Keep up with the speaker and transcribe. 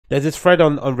There's this thread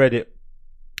on Reddit.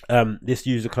 This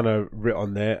user kind of writ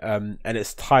on there. And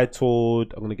it's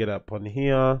titled. I'm gonna get up on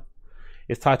here.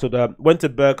 It's titled "Went to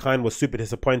Berghain, was super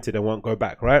disappointed and won't go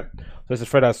back." Right. So it's a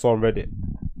thread I saw on Reddit,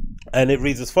 and it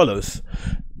reads as follows: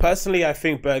 Personally, I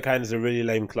think Berghain is a really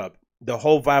lame club. The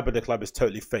whole vibe of the club is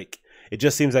totally fake. It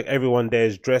just seems like everyone there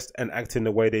is dressed and acting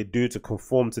the way they do to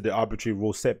conform to the arbitrary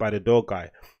rules set by the door guy,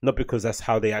 not because that's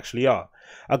how they actually are.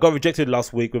 I got rejected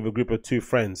last week with a group of 2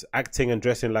 friends, acting and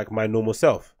dressing like my normal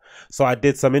self. So I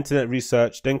did some internet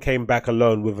research, then came back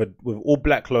alone with all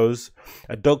black clothes,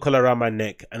 a dog collar around my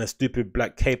neck, and a stupid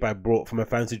black cape I brought from a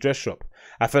fancy dress shop.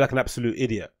 I felt like an absolute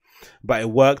idiot, but it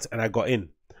worked and I got in.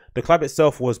 The club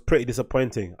itself was pretty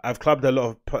disappointing. I've clubbed a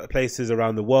lot of places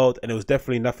around the world and it was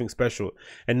definitely nothing special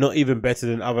and not even better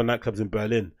than other nightclubs in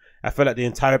Berlin. I felt like the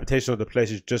entire reputation of the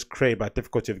place is just created by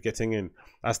difficulty of getting in.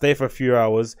 I stayed for a few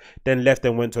hours, then left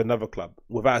and went to another club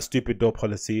without a stupid door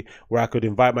policy where I could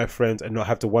invite my friends and not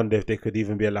have to wonder if they could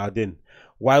even be allowed in.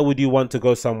 Why would you want to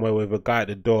go somewhere with a guy at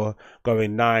the door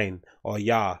going 9 or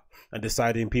yeah and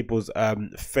deciding people's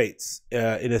fates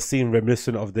in a scene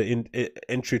reminiscent of the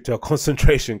entry to a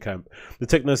concentration camp? The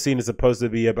techno scene is supposed to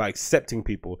be about accepting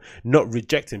people, not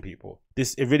rejecting people.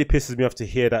 It really pisses me off to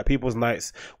hear that people's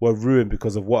nights were ruined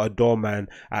because of what a doorman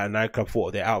at a nightclub thought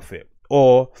of their outfit,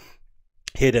 or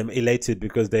hear them elated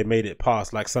because they made it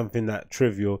past like something that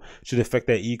trivial should affect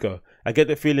their ego. I get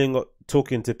the feeling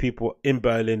talking to people in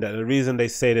Berlin that the reason they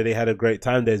say that they had a great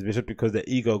time there is just because their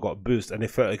ego got boosted and they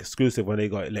felt exclusive when they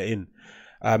got let in.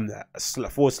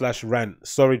 /rant.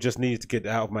 Sorry, just needed to get it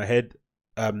out of my head.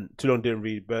 Too long didn't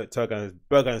read.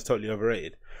 Berghain is totally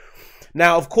overrated.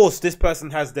 Now, of course, this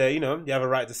person has their, you have a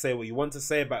right to say what you want to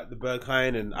say about the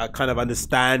Berghain, and I kind of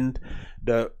understand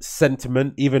the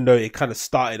sentiment, even though it kind of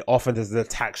started off as an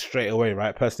attack straight away,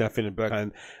 right? Personally, I think the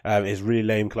Berghain is really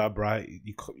lame club, right?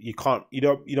 You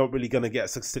don't really gonna get a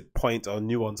succinct point or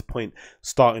nuanced point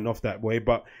starting off that way.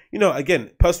 But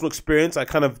again, personal experience, I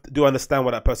kind of do understand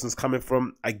where that person's coming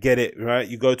from. I get it, right?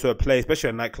 You go to a place,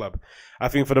 especially a nightclub. I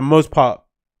think for the most part,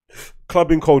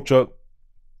 clubbing culture,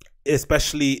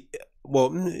 especially.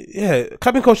 Well, yeah,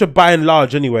 clubbing culture by and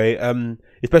large anyway,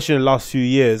 especially in the last few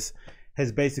years,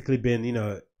 has basically been,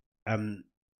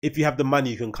 if you have the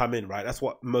money, you can come in, right? That's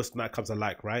what most nightclubs are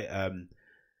like, right?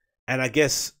 And I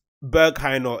guess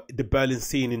Berghain, or the Berlin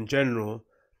scene in general,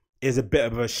 is a bit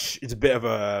of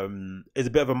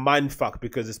a mind fuck,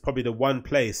 because it's probably the one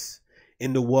place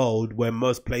in the world where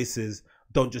most places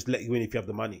don't just let you in if you have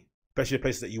the money, especially the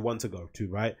places that you want to go to,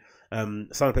 right?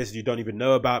 Some places you don't even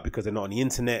know about because they're not on the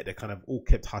internet. They're kind of all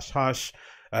kept hush hush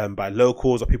by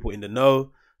locals or people in the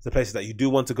know. The places that you do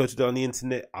want to go to on the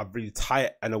internet are really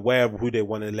tight and aware of who they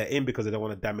want to let in because they don't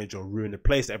want to damage or ruin the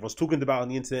place that everyone's talking about on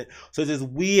the internet. So there's this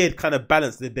weird kind of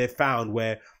balance that they've found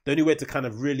where the only way to kind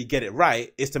of really get it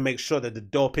right is to make sure that the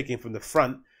door picking from the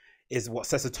front is what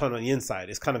sets a tone on the inside.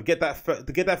 It's kind of get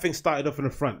that thing started off in the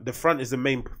front. The front is the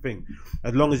main thing.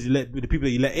 As long as you let the people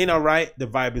that you let in are right, the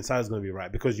vibe inside is going to be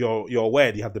right, because you're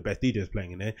aware you have the best DJs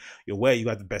playing in there. You're aware you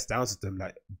have the best sound system.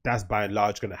 Like, that's by and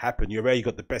large going to happen. You're aware you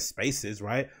got the best spaces,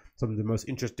 right? Some of the most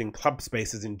interesting club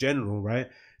spaces in general, right?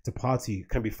 To party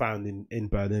can be found in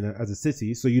Berlin as a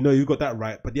city. So you've got that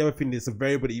right. But the other thing is a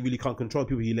variable that you really can't control,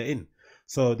 people you let in.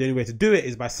 So the only way to do it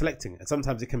is by selecting. And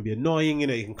sometimes it can be annoying,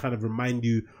 it can kind of remind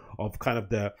you of kind of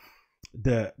the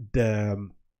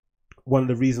one of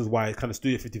the reasons why kind of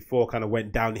Studio 54 kind of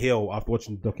went downhill after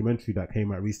watching the documentary that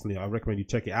came out recently. I recommend you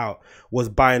check it out. Was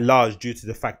by and large due to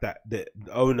the fact that the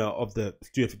owner of the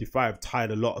Studio 55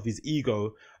 tied a lot of his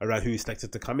ego around who he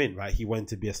selected to come in, right? He wanted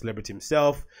to be a celebrity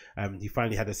himself. He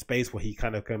finally had a space where he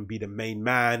kind of can be the main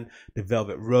man. The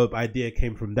velvet rope idea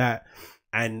came from that.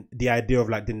 And the idea of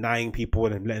like denying people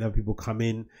and letting other people come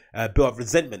in built up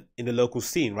resentment in the local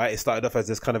scene, right? It started off as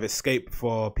this kind of escape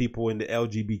for people in the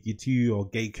LGBTQ or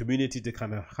gay community to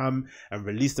kind of come and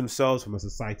release themselves from a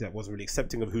society that wasn't really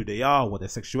accepting of who they are, what their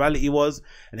sexuality was.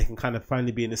 And they can kind of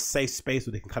finally be in a safe space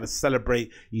where they can kind of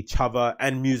celebrate each other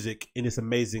and music in this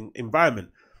amazing environment.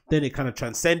 Then it kind of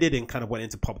transcended and kind of went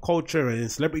into pop culture, and then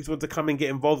celebrities wanted to come and get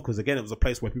involved because, again, it was a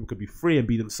place where people could be free and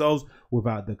be themselves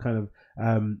without the kind of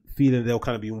feeling they were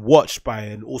kind of being watched by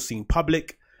an all-seeing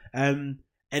public. And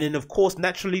then, of course,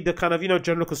 naturally, the kind of,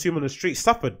 general consumer on the street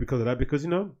suffered because of that, because,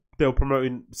 they were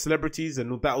promoting celebrities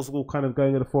and that was all kind of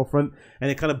going in the forefront,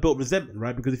 and it kind of built resentment,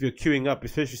 right? Because if you're queuing up,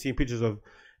 especially seeing pictures of,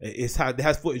 it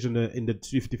has footage in the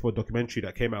 254 documentary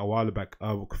that came out a while back,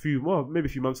 maybe a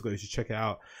few months ago. You should check it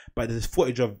out. But there's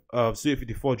footage of Studio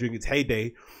 54 during its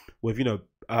heyday, with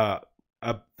a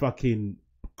fucking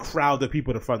crowd of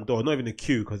people at the front door, not even a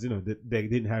queue, because, you know, they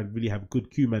didn't really have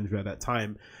good queue management at that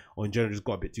time, or in general just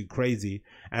got a bit too crazy,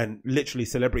 and literally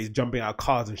celebrities jumping out of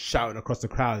cars and shouting across the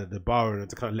crowd at the bar and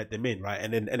to kind of let them in, right?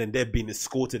 And then they're being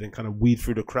escorted and kind of weed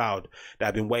through the crowd that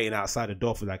have been waiting outside the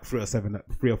door for like 3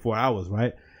 or 4 hours,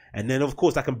 right? And then of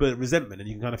course that can build resentment, and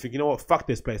you can kind of think, you know what, fuck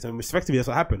this place. And respectively, that's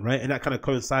what happened, right? And that kind of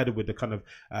coincided with the kind of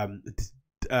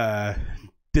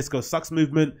disco sucks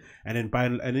movement, and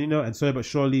then you know, and slowly but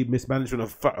surely mismanagement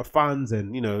of funds,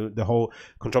 and, you know, the whole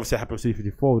controversy that happened with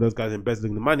C54 with those guys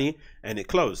embezzling the money, and it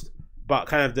closed. But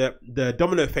kind of the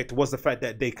domino effect was the fact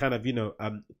that they kind of, you know,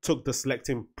 took the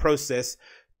selecting process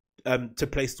to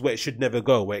places where it should never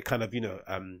go, where it kind of, you know,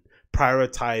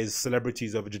 prioritized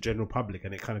celebrities over the general public,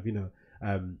 and it kind of, you know,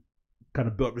 kind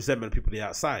of built resentment of people on the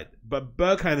outside. But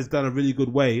Berghain has done a really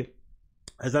good way,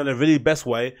 has done a really best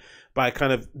way, by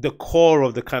kind of the core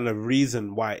of the kind of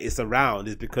reason why it's around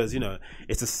is because, you know,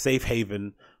 it's a safe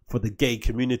haven for the gay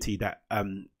community, that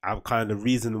are kind of the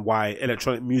reason why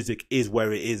electronic music is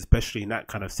where it is, especially in that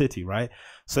kind of city, right?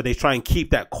 So they try and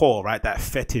keep that core, right? That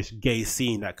fetish gay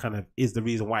scene that kind of is the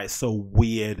reason why it's so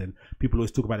weird, and people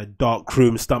always talk about a dark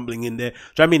room stumbling in there. Do you know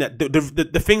what I mean?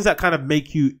 That the things that kind of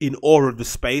make you in awe of the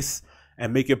space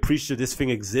and make you appreciate this thing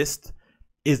exists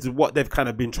is what they've kind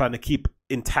of been trying to keep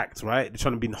intact, right? They're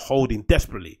trying to be holding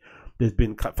desperately. There's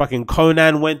been fucking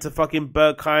Conan went to fucking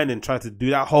Berghain and tried to do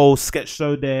that whole sketch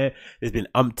show there. There's been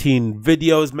umpteen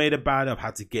videos made about it of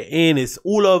how to get in. It's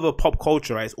all over pop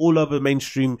culture, right? It's all over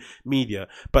mainstream media.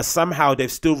 But somehow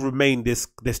they've still remained this,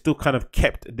 they've still kind of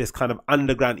kept this kind of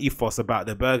underground ethos about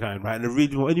the Berghain, right? And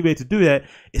the only way to do that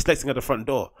is selecting at the front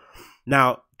door.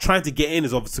 Now, trying to get in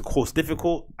is obviously, of course,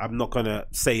 difficult. I'm not going to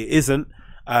say it isn't.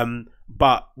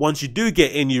 But once you do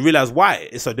get in, you realize why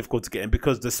it's so difficult to get in,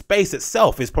 because the space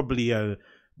itself is probably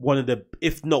one of the,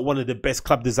 if not one of the best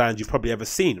club designs you've probably ever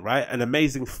seen, right? An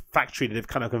amazing factory that they've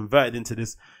kind of converted into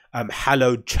this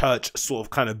hallowed church sort of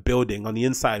kind of building on the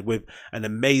inside, with an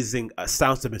amazing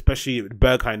sound system, especially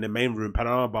Berghain, the main room.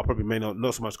 Panorama Bar probably may not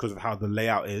so much because of how the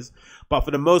layout is, but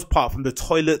for the most part, from the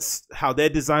toilets, how they're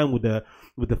designed with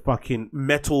the fucking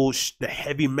metal, the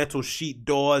heavy metal sheet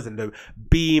doors, and the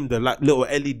beam, the like little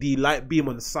LED light beam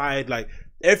on the side, like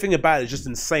everything about it is just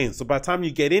insane. So by the time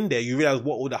you get in there, you realize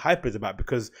what all the hype is about,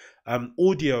 because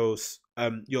audios,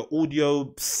 your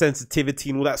audio sensitivity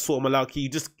and all that sort of malarkey,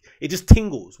 it just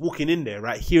tingles walking in there,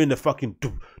 right? Hearing the fucking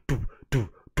do do do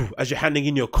do as you're handing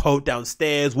in your coat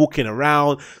downstairs, walking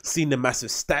around, seeing the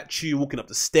massive statue, walking up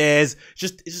the stairs. It's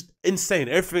just insane.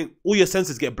 Everything, all your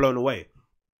senses get blown away.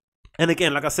 And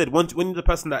again, like I said, when you're the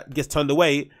person that gets turned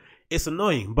away, it's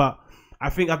annoying. But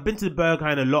I think I've been to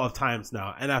Berghain a lot of times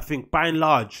now, and I think by and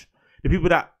large, the people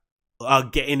that are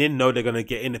getting in know they're going to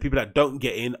get in. The people that don't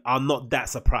get in are not that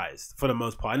surprised for the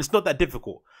most part. And it's not that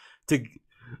difficult to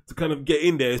kind of get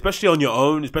in there, especially on your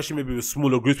own, especially maybe with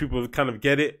smaller groups, people kind of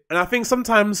get it. And I think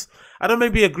sometimes, I don't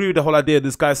maybe agree with the whole idea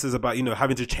this guy says about, you know,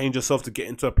 having to change yourself to get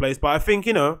into a place. But I think,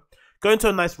 you know, going to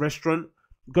a nice restaurant,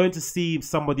 going to see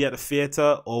somebody at the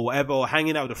theater or whatever, or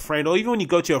hanging out with a friend, or even when you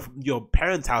go to your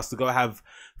parents' house to go have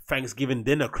Thanksgiving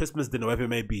dinner, Christmas dinner, whatever it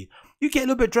may be, you get a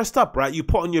little bit dressed up, right? You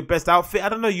put on your best outfit. I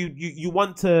don't know, you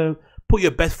want to put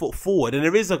your best foot forward. And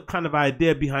there is a kind of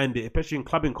idea behind it, especially in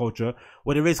clubbing culture,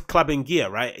 where there is clubbing gear,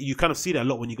 right? You kind of see that a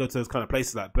lot when you go to those kind of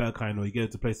places like Berghain, or you go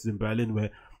to places in Berlin, where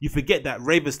you forget that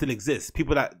ravers still exist.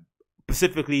 People that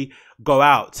specifically go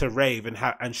out to rave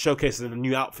and showcase a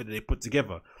new outfit that they put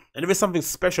together. And there is something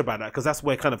special about that, because that's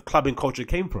where kind of clubbing culture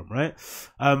came from, right?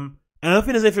 And I don't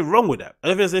think there's anything wrong with that. I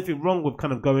don't think there's anything wrong with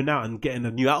kind of going out and getting a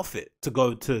new outfit to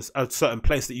go to a certain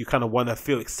place that you kind of want to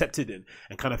feel accepted in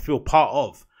and kind of feel part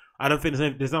of. I don't think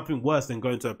there's nothing worse than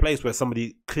going to a place where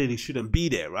somebody clearly shouldn't be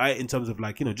there, right? In terms of,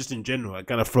 like, you know, just in general, it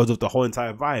kind of throws off the whole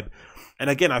entire vibe.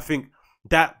 And again, I think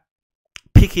that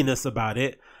pickiness about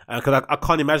it, because I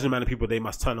can't imagine the amount of people they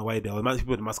must turn away there, or the amount of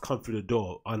people that must come through the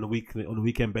door on a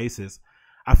weekend basis.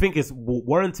 I think it's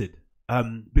warranted.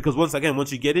 Because once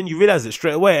you get in, you realize it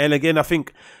straight away. And again, I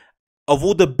think of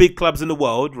all the big clubs in the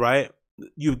world, right,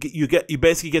 you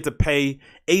basically get to pay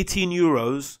 18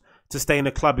 euros to stay in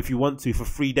a club if you want to for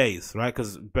 3 days, right?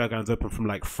 Because Berghain's open from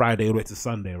like Friday all the way to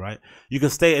Sunday, right? You can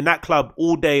stay in that club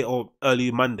all day or early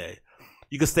Monday.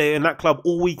 You can stay in that club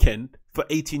all weekend for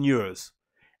 18 euros.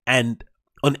 And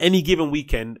on any given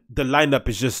weekend, the lineup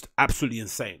is just absolutely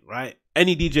insane, right?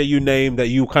 Any DJ you name that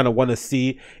you kind of want to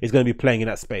see is going to be playing in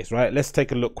that space, right? Let's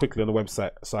take a look quickly on the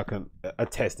website so I can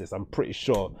attest this. I'm pretty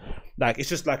sure, like, it's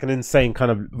just like an insane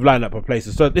kind of lineup of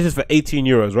places. So this is for 18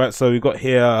 euros, right? So we've got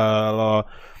here,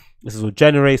 this is all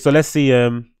January. So let's see,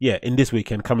 yeah, in this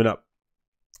weekend coming up.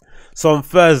 So on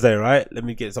Thursday, right? Let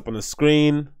me get this up on the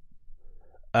screen.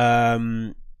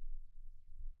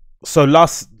 So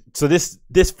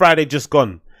this Friday just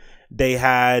gone, they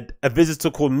had a visitor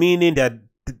called Meaning. They had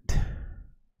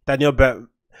Daniel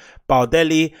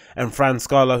Baldelli and Fran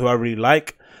Scala, who I really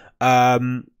like.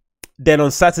 Then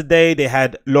on Saturday they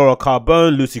had Laura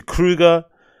Carbone, Lucy Kruger.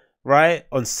 Right,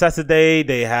 on Saturday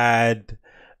they had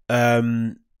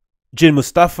Jin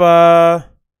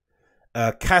Mustafa,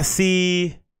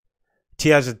 Cassie,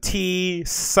 Tiaja T.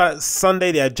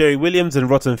 Sunday they had Jerry Williams and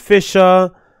Rotten Fisher.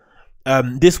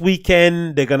 This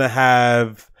weekend they're gonna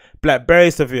have Blackberry,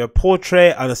 Sophia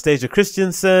Portrait, Anastasia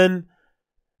Christensen,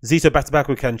 Zito back to back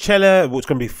with Cancella, which is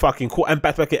gonna be fucking cool, and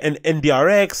back to back at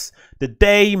NDRX. The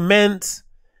day meant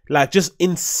like just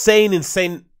insane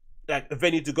like a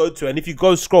venue to go to. And if you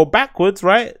go scroll backwards,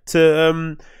 right,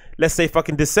 to let's say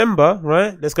fucking December,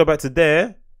 right, let's go back to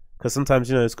there, because sometimes,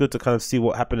 you know, it's good to kind of see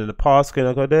what happened in the past. Can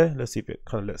I go there? Let's see if it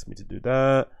kind of lets me to do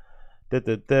that.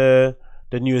 The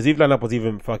New Year's Eve lineup was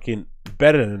even fucking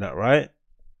better than that, right?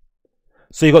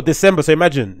 So you got December. So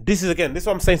imagine, this is what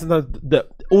I'm saying, sometimes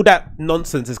all that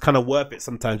nonsense is kind of worth it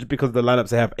sometimes, just because of the lineups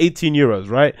they have. 18 euros,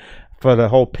 right, for the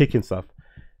whole picking stuff.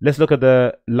 Let's look at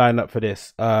the lineup for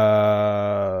this.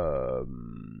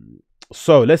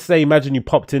 So let's say, imagine you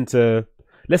popped into,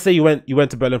 let's say you went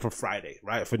to Berlin for Friday,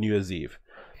 right, for New Year's Eve.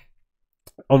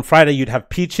 On Friday you'd have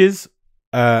Peaches,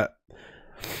 you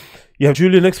have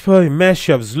Julian Expo, Mesh,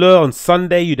 you have Zlur. On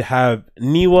Sunday you'd have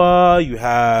Niwa, you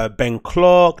have Ben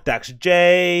Clark, Dax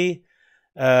J,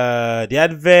 The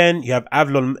Advent, you have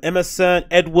Avalon Emerson,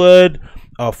 Edward,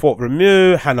 Fort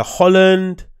Remu, Hannah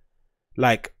Holland.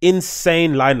 Like,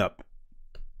 insane lineup.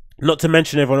 Not to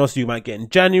mention everyone else you might get in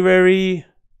January.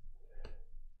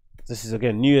 This is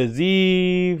again New Year's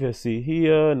Eve. Let's see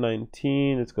here,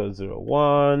 19. Let's go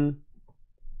 01.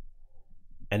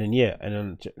 And then yeah, and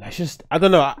then I just, I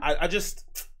don't know. I just,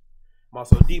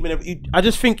 Marcel Deep, I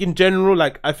just think in general,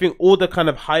 like, I think all the kind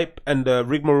of hype and the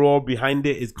rigmarole behind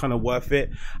it is kind of worth it.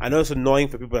 I know it's annoying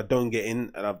for people that don't get in,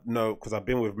 and I know, because I've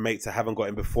been with mates that haven't got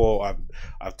in before.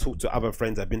 I've talked to other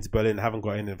friends that have been to Berlin and haven't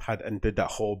got in, and did that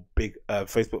whole big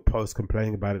Facebook post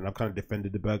complaining about it, and I've kind of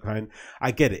defended the Berghain.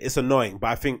 I get it, it's annoying, but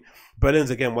I think Berlin's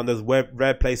again one of those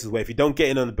rare places where if you don't get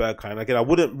in on the Berghain, again, I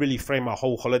wouldn't really frame my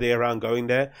whole holiday around going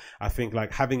there. I think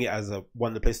like having it as one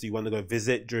of the places you want to go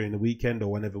visit during the weekend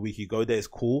or whenever week you go there is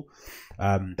cool.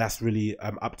 That's really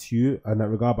up to you in that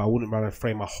regard, but I wouldn't rather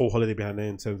frame my whole holiday behind it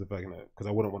in terms of, like, you know, because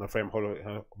I wouldn't want to frame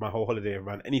my whole holiday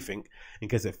around anything in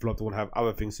case it flopped. I want to have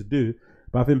other things to do.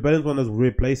 But I think Berlin's one of those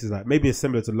weird places, like maybe it's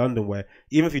similar to London, where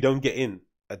even if you don't get in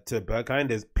to Berghain,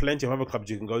 there's plenty of other clubs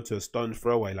you can go to a stone's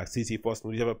throw away, like CC Foster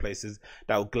and all these other places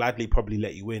that will gladly probably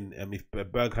let you in. If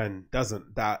Berghain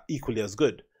doesn't, that equally as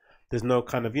good. There's no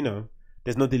kind of, you know,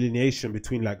 there's no delineation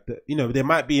between, like, the, you know, there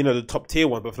might be, you know, the top tier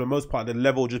one, but for the most part, the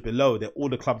level just below, all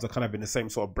the clubs are kind of in the same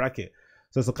sort of bracket.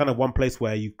 So it's a kind of one place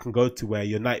where you can go to where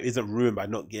your night isn't ruined by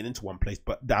not getting into one place.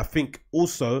 But I think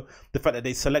also the fact that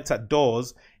they select at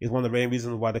doors is one of the main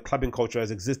reasons why the clubbing culture has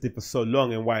existed for so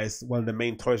long, and why it's one of the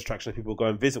main tourist attractions people go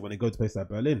and visit when they go to places like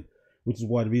Berlin, which is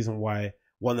one of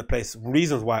the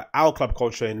reasons why our club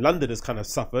culture in London has kind of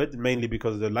suffered, mainly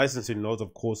because of the licensing laws.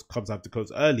 Of course, clubs have to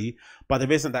close early, but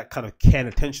there isn't that kind of care and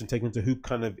attention taken to who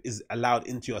kind of is allowed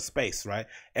into your space, right?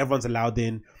 Everyone's allowed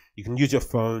in. You can use your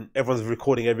phone. Everyone's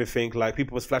recording everything. Like,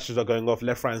 people's flashes are going off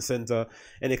left, right, and center,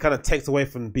 and it kind of takes away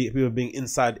from people being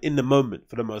inside in the moment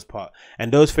for the most part.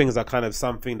 And those things are kind of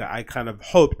something that I kind of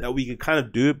hope that we could kind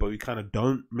of do, but we kind of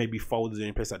don't. Maybe Fold is the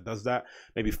only place that does that.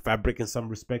 Maybe Fabric in some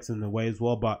respects in a way as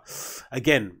well. But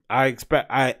again, I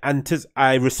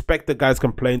respect the guy's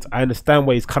complaints. I understand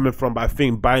where he's coming from, but I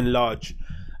think by and large,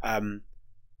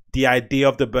 the idea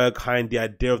of the Berghain, the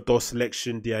idea of door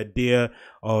selection, the idea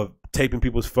of taping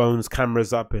people's phones,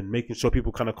 cameras up, and making sure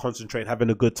people kind of concentrate, having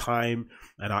a good time,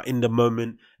 and are in the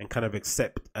moment, and kind of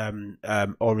accept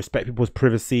or respect people's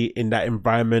privacy in that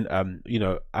environment. You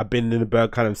know, I've been in the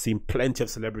Berghain and seen plenty of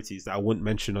celebrities that I wouldn't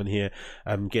mention on here,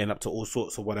 getting up to all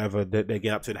sorts of whatever they're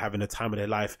getting up to and having a time of their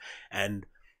life. And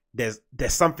there's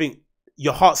something,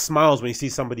 your heart smiles when you see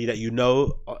somebody that you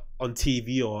know on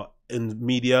TV or in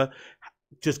media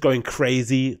just going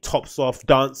crazy, tops off,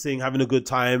 dancing, having a good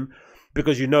time,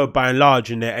 because you know by and large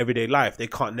in their everyday life they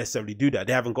can't necessarily do that.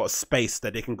 They haven't got a space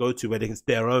that they can go to where it's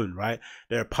their own, right?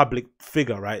 They're a public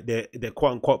figure, right? They're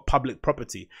quote unquote public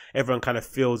property. Everyone kind of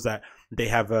feels that they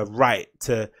have a right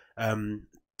to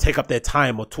take up their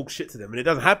time or talk shit to them. And it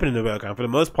doesn't happen in the Berghain. For the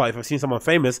most part, if I've seen someone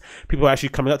famous, people are actually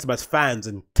coming up to them as fans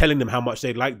and telling them how much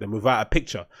they like them without a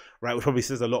picture, right? Which probably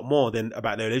says a lot more than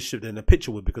about their relationship than a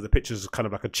picture would, because a picture is kind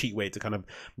of like a cheat way to kind of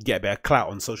get a bit of clout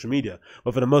on social media.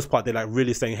 But for the most part, they're like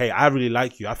really saying, hey, I really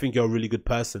like you. I think you're a really good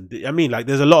person. I mean, like,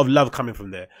 there's a lot of love coming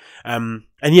from there. And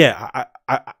yeah,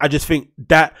 I just think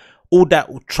that all that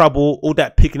trouble, all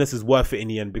that pickiness is worth it in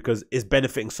the end, because it's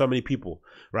benefiting so many people,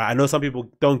 right? I know some people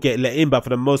don't get let in, but for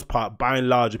the most part, by and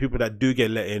large, the people that do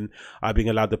get let in are being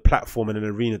allowed the platform and an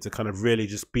arena to kind of really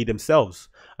just be themselves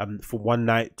for 1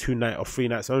 night, 2 nights, or 3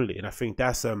 nights only. And I think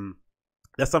that's something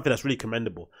that's really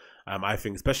commendable. I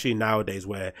think, especially nowadays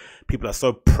where people are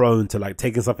so prone to like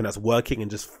taking something that's working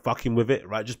and just fucking with it,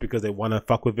 right? Just because they want to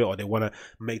fuck with it or they want to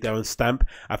make their own stamp.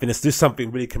 I think there's just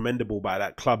something really commendable about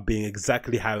that club being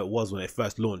exactly how it was when it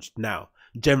first launched. Now,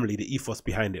 generally, the ethos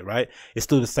behind it, right? It's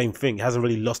still the same thing. It hasn't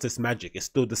really lost its magic. It's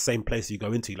still the same place you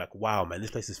go into. You're like, wow, man,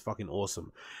 this place is fucking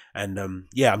awesome. And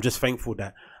yeah, I'm just thankful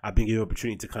that I've been given the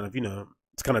opportunity to kind of, you know,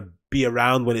 to kind of be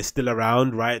around when it's still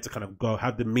around, right? To kind of go,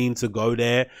 have the means to go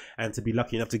there and to be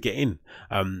lucky enough to get in.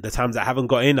 The times I haven't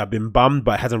got in, I've been bummed,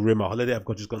 but it hasn't ruined my holiday. I've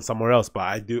just gone somewhere else. But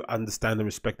I do understand and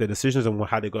respect their decisions and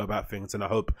how they go about things. And I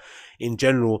hope, in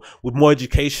general, with more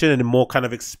education and more kind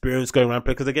of experience going around,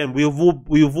 because again, we've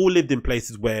all lived in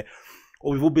places where,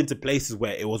 or we've all been to places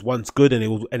where it was once good and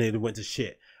it went to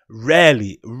shit.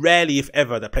 Rarely, if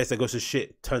ever, the place that goes to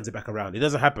shit turns it back around. It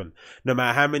doesn't happen. No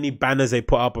matter how many banners they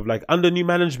put up of like under new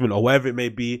management or whatever it may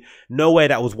be, nowhere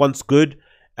that was once good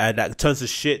that turns to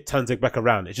shit turns it back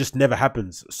around. It just never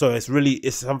happens. So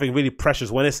it's something really precious.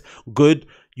 When it's good,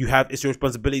 it's your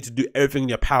responsibility to do everything in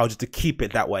your power just to keep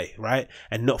it that way, right?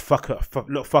 And not fuck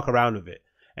around with it.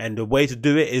 And the way to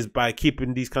do it is by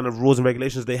keeping these kind of rules and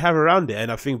regulations they have around it. And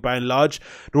I think by and large,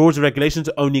 the rules and regulations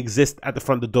only exist at the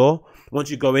front of the door. Once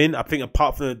you go in, I think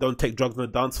apart from don't take drugs on the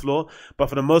dance floor, but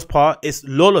for the most part, it's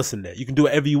lawless in there. You can do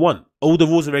whatever you want. All the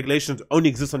rules and regulations only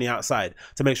exist on the outside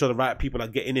to make sure the right people are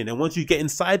getting in. And once you get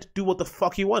inside, do what the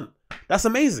fuck you want. That's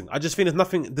amazing. I just think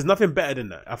there's nothing better than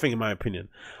that, I think, in my opinion.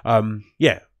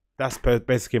 Yeah, that's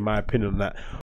basically my opinion on that.